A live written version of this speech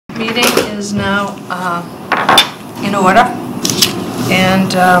meeting is now in order,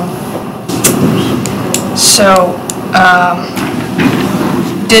 and so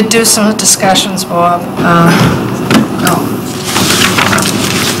did do some discussions, Bob.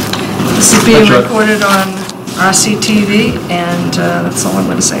 This is being recorded on RCTV, and that's all I'm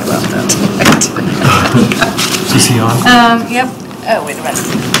going to say about that tonight. Is he on? Yep. Oh, wait a minute.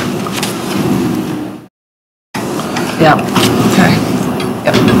 Yeah. Okay.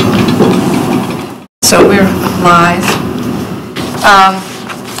 Yep. So we're live.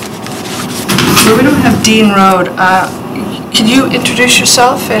 We don't have Dean Road. Can you introduce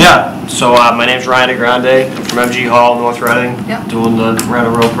yourself? Yeah. So my name's Ryan DeGrande. I'm from MG Hall, North Reading, doing the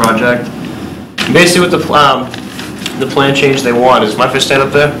Randall Road project. And basically, what the plan change they want is, mind if I stand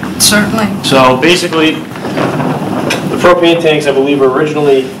up there? Certainly. So basically, the propane tanks, I believe, were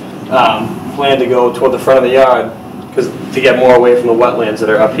originally planned to go toward the front of the yard, because to get more away from the wetlands that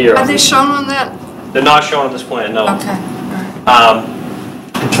are up here. Are they shown on that? They're not shown on this plan, no. Okay. All right.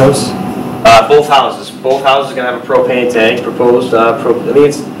 Which house? Both houses. Both houses are going to have a propane tank proposed. I think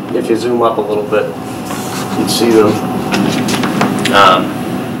it's, if you zoom up a little bit, you'd see them.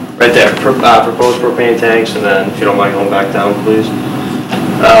 Right there, proposed propane tanks, and then if you don't mind going back down, please.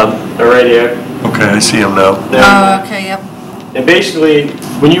 They're right here. Okay, I see them now. Oh, okay, yep. And basically,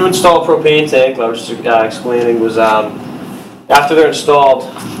 when you install a propane tank, like I was just explaining, was after they're installed,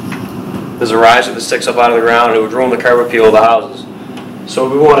 there's a riser that sticks up out of the ground, and it would ruin the curb appeal of the houses. So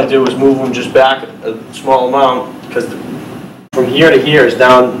what we want to do is move them just back a small amount, because from here to here is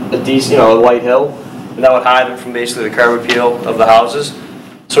down a decent, a light hill, and that would hide them from basically the curb appeal of the houses.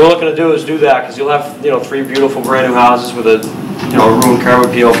 So what we're looking to do is do that, because you'll have 3 beautiful brand new houses with a a ruined curb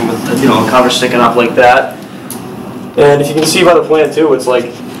appeal from a cover sticking up like that. And if you can see by the plan too, it's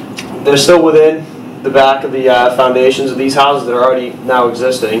like they're still within the back of the foundations of these houses that are already now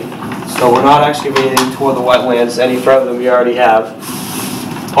existing. So we're not excavating toward the wetlands any further than we already have.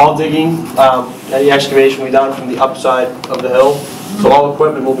 All digging, any excavation will be done from the upside of the hill. So all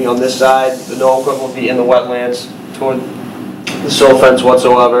equipment will be on this side. The no equipment will be in the wetlands toward the silt fence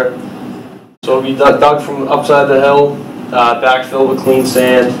whatsoever. So it'll be dug from upside the hill, backfilled with clean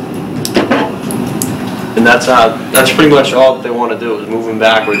sand. And that's pretty much all that they want to do, is move them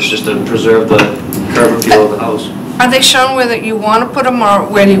backwards just to preserve the curb appeal of the house. Are they shown where that you want to put them, or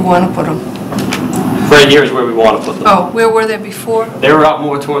where do you want to put them? Right here is where we want to put them. Oh, where were they before? They were out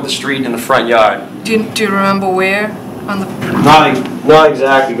more toward the street in the front yard. Do you remember where on the? Not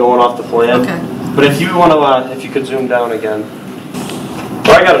exactly going off the plan. Okay. But if you want to, if you could zoom down again.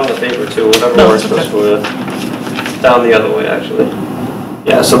 Well, I got it on the paper too. Whatever works best for you. Down the other way, actually.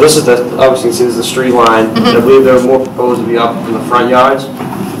 Yeah. So this is obviously you can see this is the street line. And I believe they were more proposed to be up in the front yards,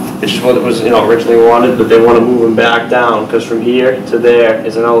 which is what it was originally wanted. But they want to move them back down, because from here to there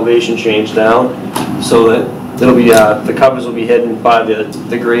is an elevation change down, so that it'll be the covers will be hidden by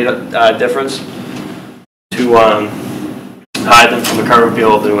the grade difference to hide them from the curb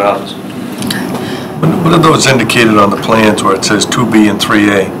appeal of the new houses. What are those indicated on the plans where it says 2B and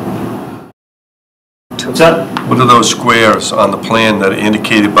 3A? What's that? What are those squares on the plan that are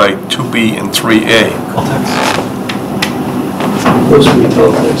indicated by 2B and 3A? Those would be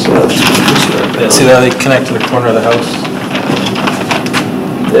Caltex, Yeah, see how they connect to the corner of the house?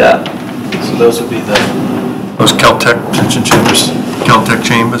 Yeah. So those would be the Those Caltech tension chambers. Caltech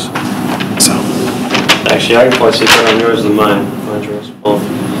chambers? So Actually, I can probably see better on yours than mine. Mine's real small.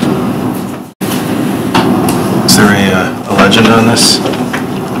 is there a legend on this?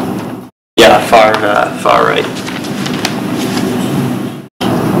 Yeah, far right.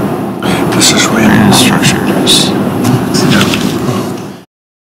 This is where The structures.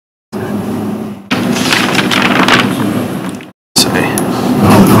 Sorry.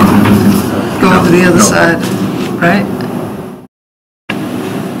 Go over to the other side, right?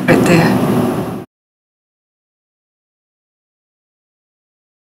 Right there.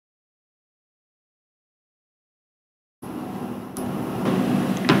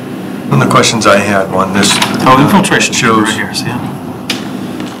 One of the questions I had on this. Infiltration shows right here, see it?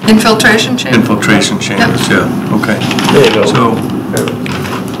 Infiltration chamber? Infiltration chambers, yeah, okay. There you go. So,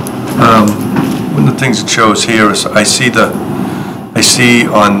 one of the things it shows here is I see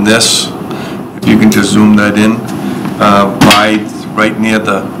on this, if you can just zoom that in, right near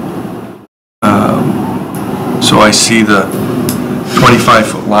the, so I see the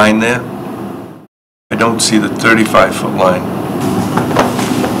 25-foot line there. I don't see the 35-foot line.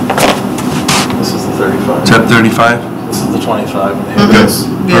 This is the 35. Is that 35? This is the 25. Yes.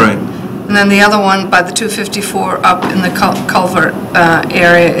 Yeah. All right. And then the other one by the 254 up in the culvert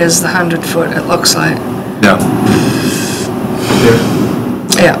area is the 100-foot, it looks like. Yeah.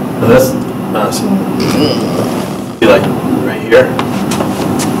 Yeah. That's, be like right here.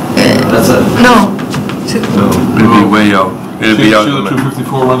 That's it. No. It'd be way out. It'd be out. See the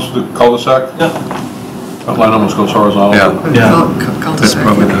 254 runs to the cul-de-sac? Yeah. That line almost goes horizontal. Yeah, that's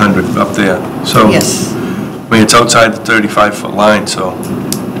probably the 100 up there. So, Yes. I mean, it's outside the 35-foot line, so,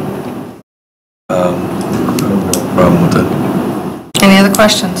 I don't have a problem with it. Any other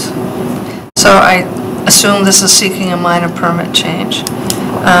questions? So I assume this is seeking a minor permit change.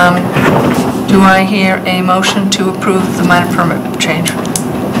 Do I hear a motion to approve the minor permit change?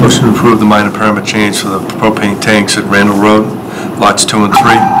 Motion to approve the minor permit change for the propane tanks at Randall Road, lots 2 and 3.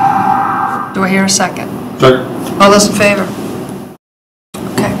 Do I hear a second? Second. All those in favor?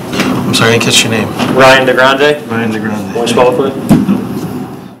 Okay. I'm sorry, I didn't catch your name. Ryan DeGrande, Ryan DeGrande. want to spell it for me?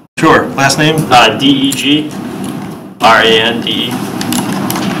 Sure. Last name? DEGRANDE. All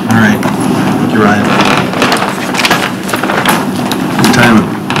right. Thank you, Ryan. Good timing.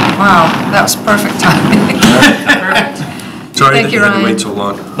 Wow, that was perfect timing. Sorry Thank that you, you had to Ryan. wait so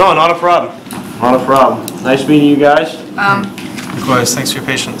long. No, not a problem. Not a problem. Nice meeting you guys. Likewise, thanks for your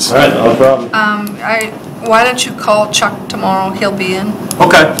patience. All right, not a problem. Why don't you call Chuck tomorrow? He'll be in.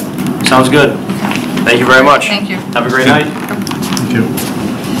 Okay, sounds good. Thank you very much. Thank you. Have a great night. Thank you.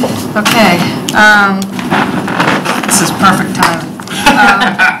 Okay, this is perfect time.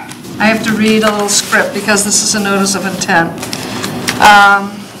 I have to read a little script because this is a notice of intent.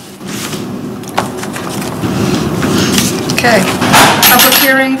 Okay, public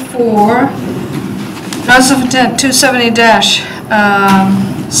hearing for notice of intent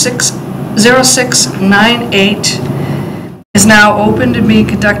 270-0698 is now open to be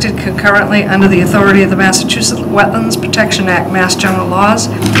conducted concurrently under the authority of the Massachusetts Wetlands Protection Act, Mass General Laws.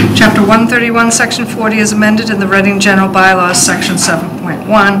 Chapter 131, Section 40 is amended in the Reading General Bylaws, Section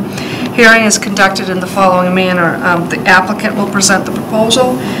 7.1. Hearing is conducted in the following manner. The applicant will present the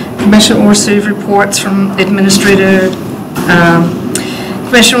proposal. Commission will receive reports from administrator.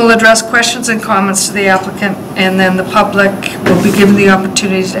 Commission will address questions and comments to the applicant, and then the public will be given the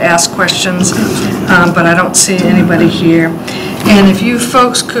opportunity to ask questions, but I don't see anybody here. And if you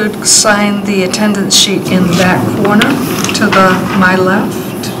folks could sign the attendance sheet in that corner to my left.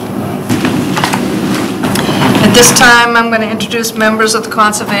 At this time, I'm going to introduce members of the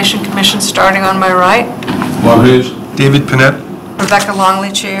Conservation Commission, starting on my right. Bob Hayes? David Panett? Rebecca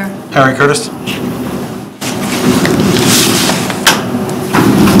Longley, Chair. Harry Curtis?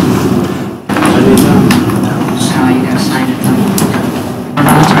 No, you gotta sign it.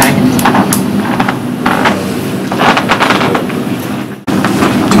 That's right.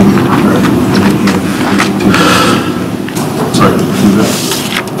 Sorry, do that.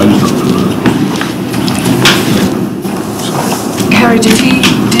 I just don't do Harry, did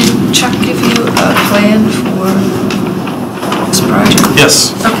Chuck give you a plan for this project? Yes.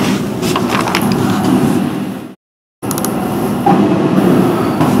 Okay.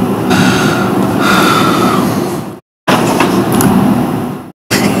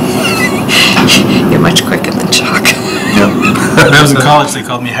 You're much quicker than Chuck. When I was in college, they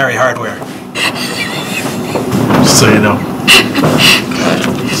called me Harry Hardware. Just so you know.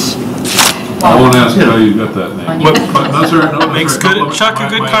 I won't ask how you got that name. But that's all right, no, Makes that's all right. good, Chuck a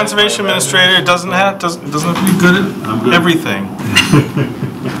good conservation administrator, doesn't have to be good I'm at good. everything.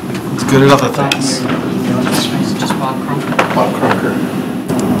 He's good at other things. Just Bob Croker. Bob Croker.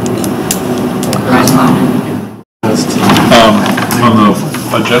 On the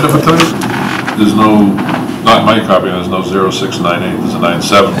agenda for tonight, there's no, not my copy, there's no 0698, there's a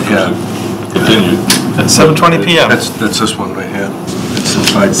 97, which Yeah. is continued. At 7:20 p.m. That's this one right here. It's the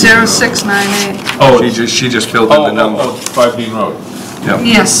 5 0698. Oh, She just filled in the number. 5 Dean Road. Yep.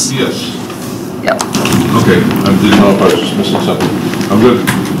 Yes. Yes. Yep. Okay, I didn't know if I was just missing something. I'm good.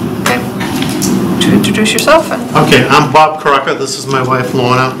 Okay. To introduce yourself and. Okay, I'm Bob Crocker, this is my wife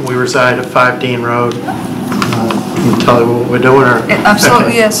Lorna, we reside at 5 Dean Road. Can you tell you what we're doing, or?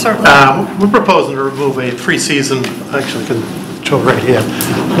 Absolutely, yes, certainly. We're proposing to remove a 3-season, actually, I can show right here.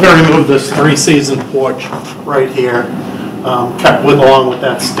 We're gonna remove this 3-season porch right here, kept with, along with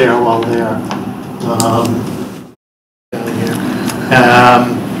that stairwell there. Down here.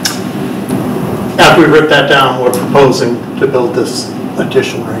 After we rip that down, we're proposing to build this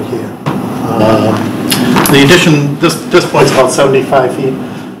addition right here. The addition, this point's about 75 feet.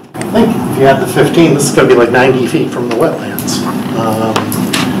 I think if you add the 15, this is gonna be like 90 feet from the wetlands.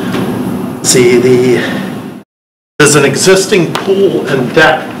 See, there's an existing pool and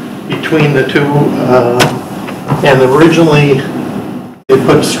deck between the two, and originally they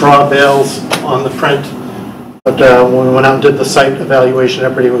put straw bales on the print, but when we went out and did the site evaluation,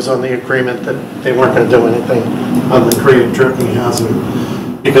 everybody was on the agreement that they weren't gonna do anything on the create dripping hazard.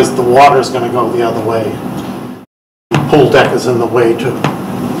 because the water's gonna go the other way. The pool deck is in the way to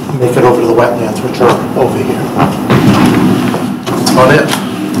make it over to the wetlands, which are over here. That's about it.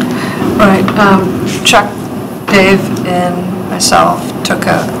 Right, Chuck, Dave, and myself took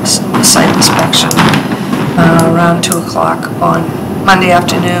a site inspection around 2 o'clock on Monday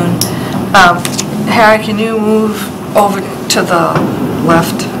afternoon. Harry, can you move over to the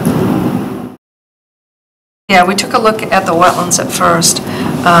left? Yeah, we took a look at the wetlands at first,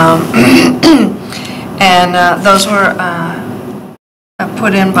 and those were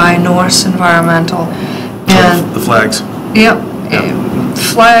put in by Norse Environmental. And The flags. Yep.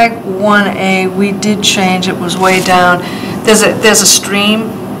 Flag 1A, we did change, it was way down. There's a stream,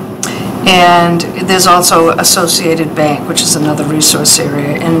 and there's also associated bank, which is another resource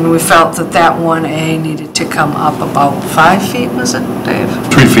area, and we felt that that 1A needed to come up about 5 feet, was it, Dave?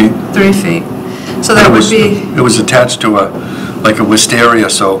 3 feet. 3 feet. So that would be, It was attached to like a wisteria,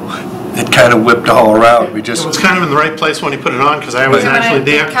 so it kind of whipped all around. We It just was kind of in the right place when he put it on, because I was Yeah, but actually it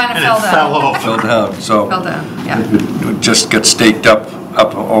there, kind of and fell it down. fell off. fell down, so fell down, yeah. it would just got staked up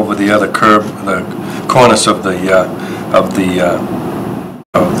over the other curb, the cornice of the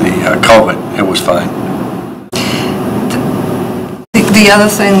culvert. It was fine. The other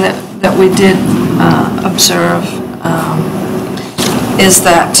thing that we did observe is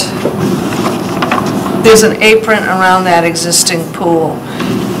that there's an apron around that existing pool,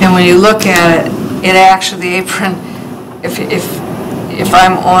 and when you look at it, it actually, the apron, if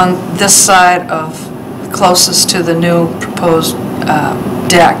I'm on this side of, closest to the new proposed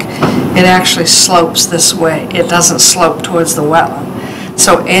deck, it actually slopes this way. It doesn't slope towards the wetland.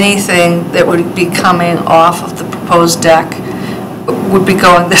 So anything that would be coming off of the proposed deck would be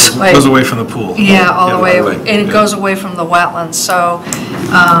going this way. Goes away from the pool. Yeah, all the way, all the way, and it yeah. goes away from the wetlands, so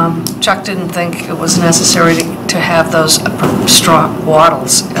Chuck didn't think it was necessary to have those straw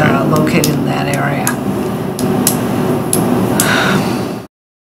wattles located in that area.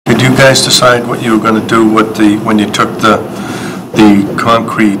 Did you guys decide what you were going to do with when you took the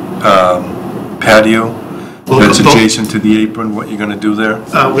concrete patio that's adjacent to the apron, what you're going to do there?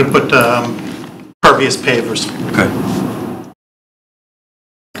 We put pervious pavers, Okay.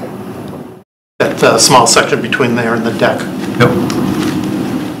 that small section between there and the deck. Yep.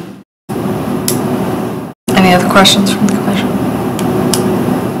 Any other questions from the commission?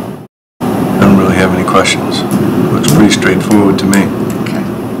 I don't really have any questions. Looks pretty straightforward to me. Okay.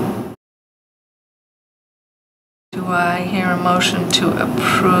 Do I hear a motion to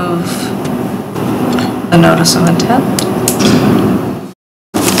approve the notice of intent?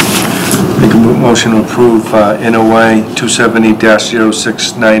 Make a motion to approve NOA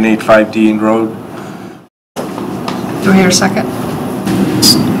 270-06985 Dean Road. Do I hear a second?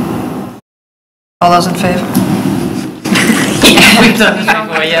 All those in favor? We've done this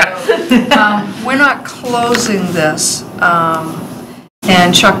before, yeah. We're not closing this,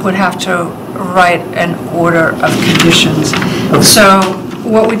 and Chuck would have to write an order of conditions. So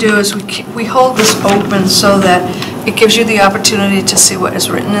what we do is we hold this open so that it gives you the opportunity to see what is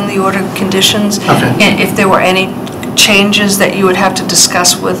written in the order of conditions. Okay. And if there were any changes that you would have to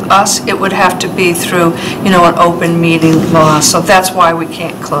discuss with us, it would have to be through, an open meeting law. So that's why we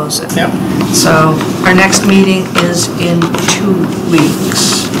can't close it. Yep. So our next meeting is in 2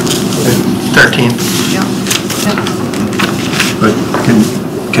 weeks. 13th. Yeah. But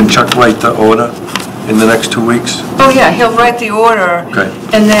can Chuck write the order in the next 2 weeks? Oh, yeah, he'll write the order. Okay.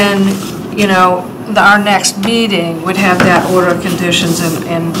 And then, our next meeting would have that order of conditions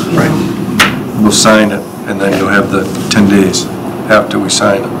and We'll sign it, and then you'll have the 10 days after we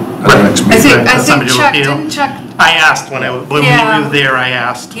sign it at the next I meeting. think That's something to Chuck, appeal. didn't Chuck, I asked when we Yeah. were there, I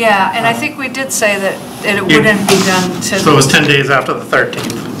asked. yeah, and I think we did say that it wouldn't be done to. So it was 10 days after the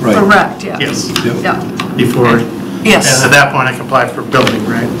 13th. Right. Correct, yeah. Yes. Yep. Yeah, Before, and yes, at that point I complied for building,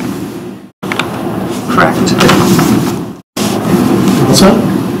 right? correct. What's that?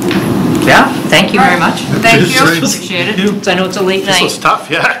 Yeah, thank you very much. Thank you. Appreciate it. So I know it's a late This was night. tough,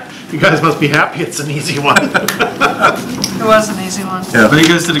 yeah. You guys must be happy it's an easy one. It was an easy one. Yeah. But you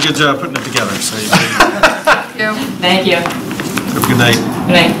guys did a good job putting it together, so you Thank you. Thank you. have a good night.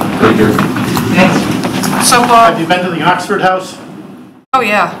 Good night. Thanks. So, Have Bob, you been to the Oxford House? oh,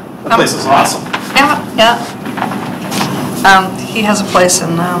 yeah. That place is awesome. Yeah. He has a place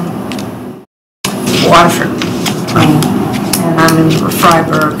in Waterford, and I'm in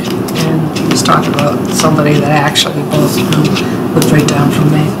Freiburg, and he was talking about somebody that actually both lived right down from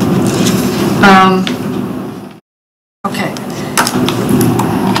me. Okay.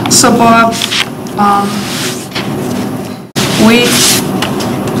 So, Bob,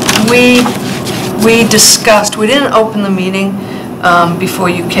 we discussed, we didn't open the meeting, before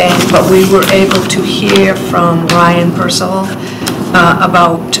you came, but we were able to hear from Ryan Percival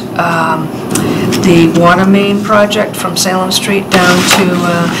about the water main project from Salem Street down to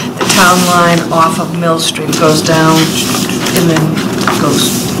the town line off of Mill Street. It goes down and then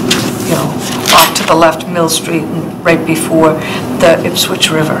goes, you know, off to the left Mill Street and right before the Ipswich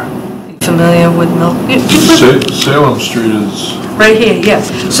River. Familiar with Mill? Salem Street is... Right here,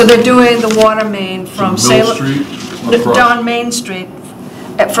 yes. So they're doing the water main from Mill Salem... Street? Across. Down Main Street,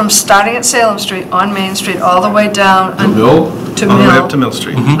 from starting at Salem Street, on Main Street, all the way down... To Mill? To All the way Mill. up to Mill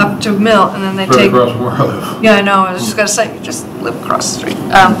Street. Up to Mill, and then they Right take... across from where I live. Yeah, I know, I was just gonna say, you just live across the street.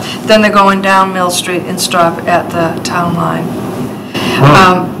 Then they're going down Mill Street and stop at the town line.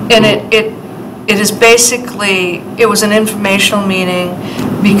 And it is basically, it was an informational meeting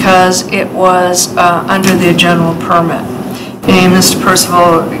because it was under their general permit. And Mr.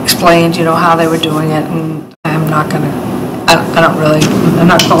 Percival explained, you know, how they were doing it, and I'm not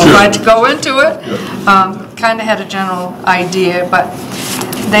qualified to go into it. Kind of had a general idea, but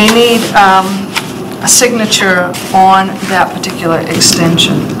they need a signature on that particular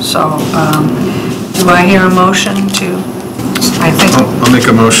extension. So do I hear a motion to, I think, I'll make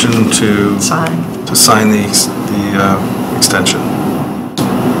a motion to sign? the extension.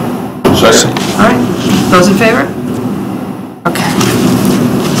 Second. All right, those in favor? Okay.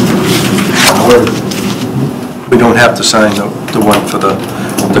 We don't have to sign the one for the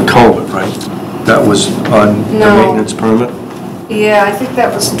culvert, right? That was on the No. maintenance permit? Yeah, I think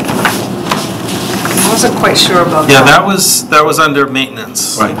that was, I wasn't quite sure about that. Yeah, that was under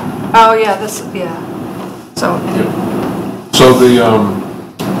maintenance. Right. Oh, yeah, this, yeah. So, So the,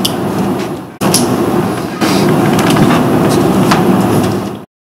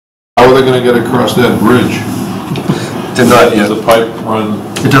 how are they gonna get across that bridge? Did not yet. Does the pipe run?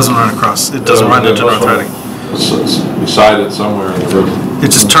 It doesn't run across, it doesn't run into North Reading. It's beside it somewhere in the river.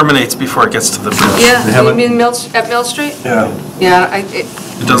 It just terminates before it gets to the bridge. yeah, you haven't- mean at Mill Street? Yeah. Yeah,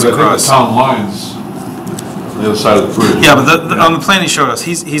 It doesn't I think cross. the town lines on the other side of the bridge. Yeah, but on the plan he showed us,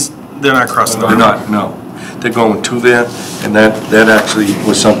 they're not crossing the They're river. not, no. They're going to there, and that actually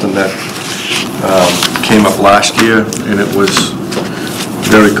was something that came up last year, and it was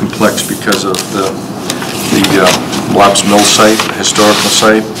very complex because of the Lobbs Mill site, the historical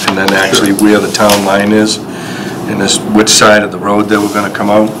site, and then actually where the town line is, and which side of the road they were gonna come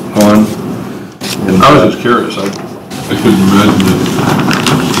out on. And, I was just curious, I couldn't imagine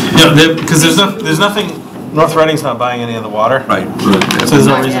it. Yeah, because there's nothing, North Reading's not buying any of the water. Right. So there's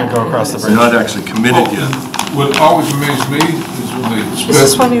no reason to go across the They're bridge. not actually committed yet. What always amazed me is when they Is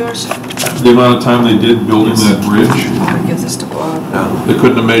this spent one yours? the amount of time they did building that bridge, I'm gonna give this to Bob. they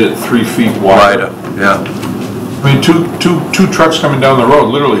couldn't have made it 3 feet wide. Wider, yeah. I mean, two trucks coming down the road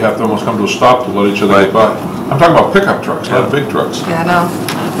literally have to almost come to a stop to let each other get by. I'm talking about pickup trucks, not big trucks. Yeah, I know.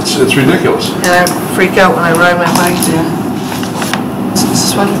 It's ridiculous. And I freak out when I ride my bike there. Is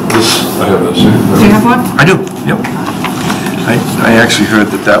this one? This, I have this. Do you have one? I do, yep. I actually heard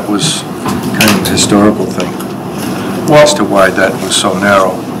that was kind of a historical thing, as to why that was so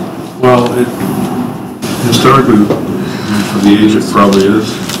narrow. Well, historically, for the age it probably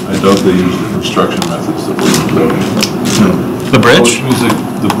is, I doubt they use the construction methods that we're doing. The bridge? Which means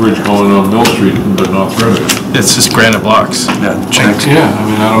the bridge going on Mill Street, but North Reading. It's just granite blocks. Yeah. Yeah, I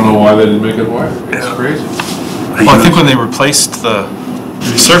mean, I don't know why they didn't make it wider. It's Yeah. crazy. Well, I think when they resurfaced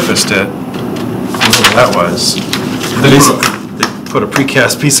it, whatever that was, they put a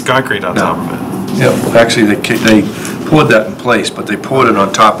precast piece of concrete on top of it. Yeah, actually, they poured that in place, but they poured it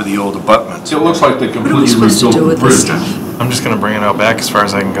on top of the old abutments. It looks like they completely supposed to rebuilt do the with this bridge. stuff? I'm just gonna bring it out back as far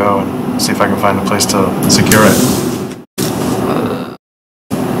as I can go and see if I can find a place to secure it.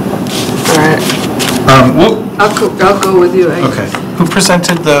 All right. I'll go with you. Okay, who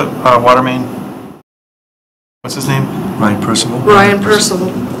presented the water main? What's his name? Ryan Percival? Ryan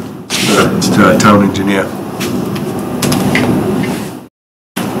Percival. It's the town engineer.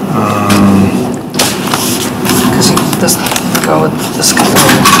 Because he doesn't go with this guy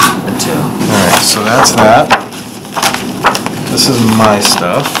too. Alright, so that's that. This is my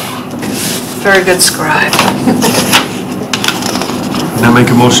stuff. Very good scribe. Can I make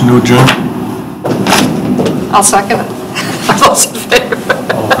a motion to adjourn? I'll second it. All those in favor?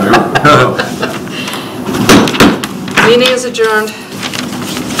 All in favor? Meeting is adjourned.